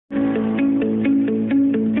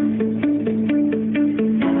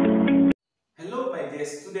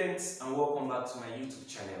back to my YouTube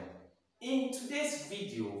channel. In today's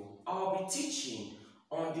video, I'll be teaching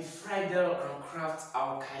on the Friedel and Kraft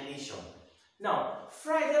alkylation. Now,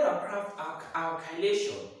 Friedel and Kraft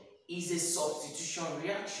alkylation is a substitution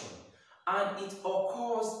reaction and it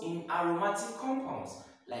occurs in aromatic compounds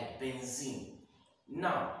like benzene.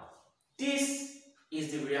 Now, this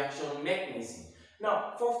is the reaction mechanism.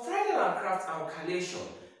 Now, for Friedel and Kraft alkylation,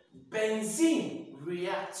 benzene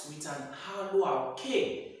reacts with an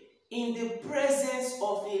haloalkane in the presence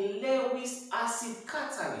of a Lewis acid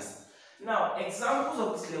catalyst. Now, examples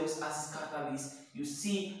of this Lewis acid catalyst, you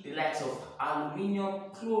see the likes of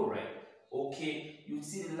aluminium chloride, okay? You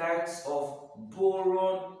see the likes of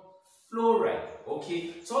boron fluoride,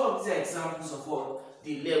 okay? So all of these are examples of what?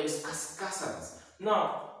 The Lewis acid catalyst.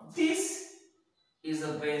 Now, this is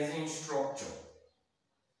a benzene structure.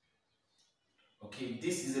 Okay,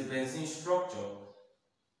 this is a benzene structure.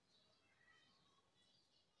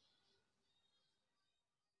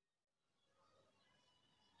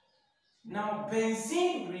 Now,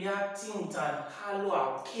 benzene reacting with an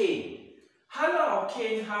haloalkane.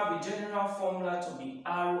 Haloalkane have a general formula to be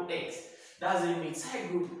ROX. That's a methyl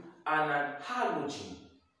group and an halogen.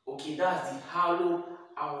 Okay, that's the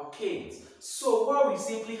haloalkanes. So what will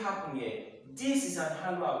simply happen here? This is an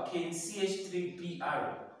haloalkane,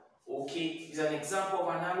 CH3Br. Okay, is an example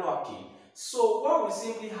of an haloalkane. So what will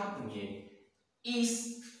simply happen here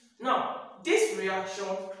is, now this reaction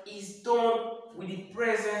is done with the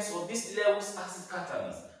presence of this Lewis acid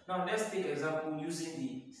catalyst. Now let's take example using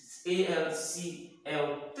the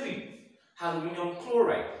AlCl3, aluminium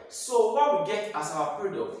chloride. So what we get as our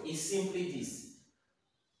product is simply this.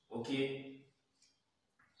 Okay.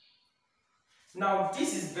 Now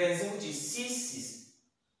this is benzene, which is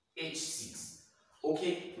C6H6.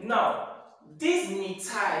 Okay, now this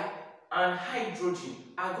methyl and hydrogen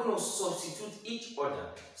are going to substitute each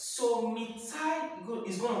other. So methyl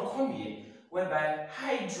is going to come here, whereby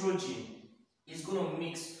hydrogen is going to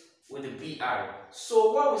mix with the Br.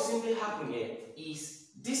 So what will simply happen here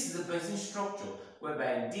is, this is the benzene structure,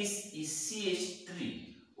 whereby this is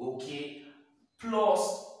CH3, okay, plus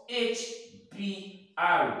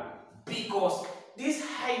HBr, because this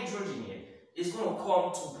hydrogen here is going to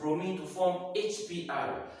come to bromine to form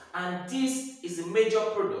HBr, and this is a major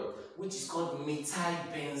product which is called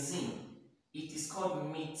methylbenzene. It is called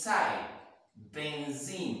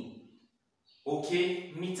methylbenzene.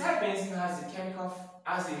 Okay, methylbenzene has a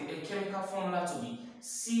chemical formula to be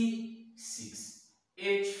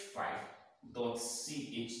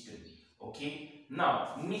C6H5.CH3. Okay,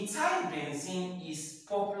 now methylbenzene is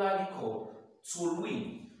popularly called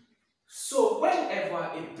toluene. So whenever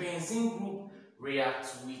a benzene group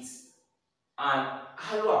reacts with an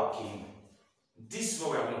haloalkane, this is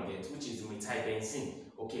what we are going to get, which is methylbenzene.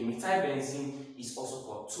 Okay, methylbenzene is also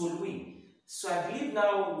called toluene. So I believe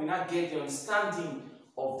now we now get the understanding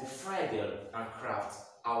of the Friedel and Kraft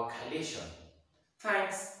alkylation.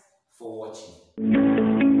 Thanks.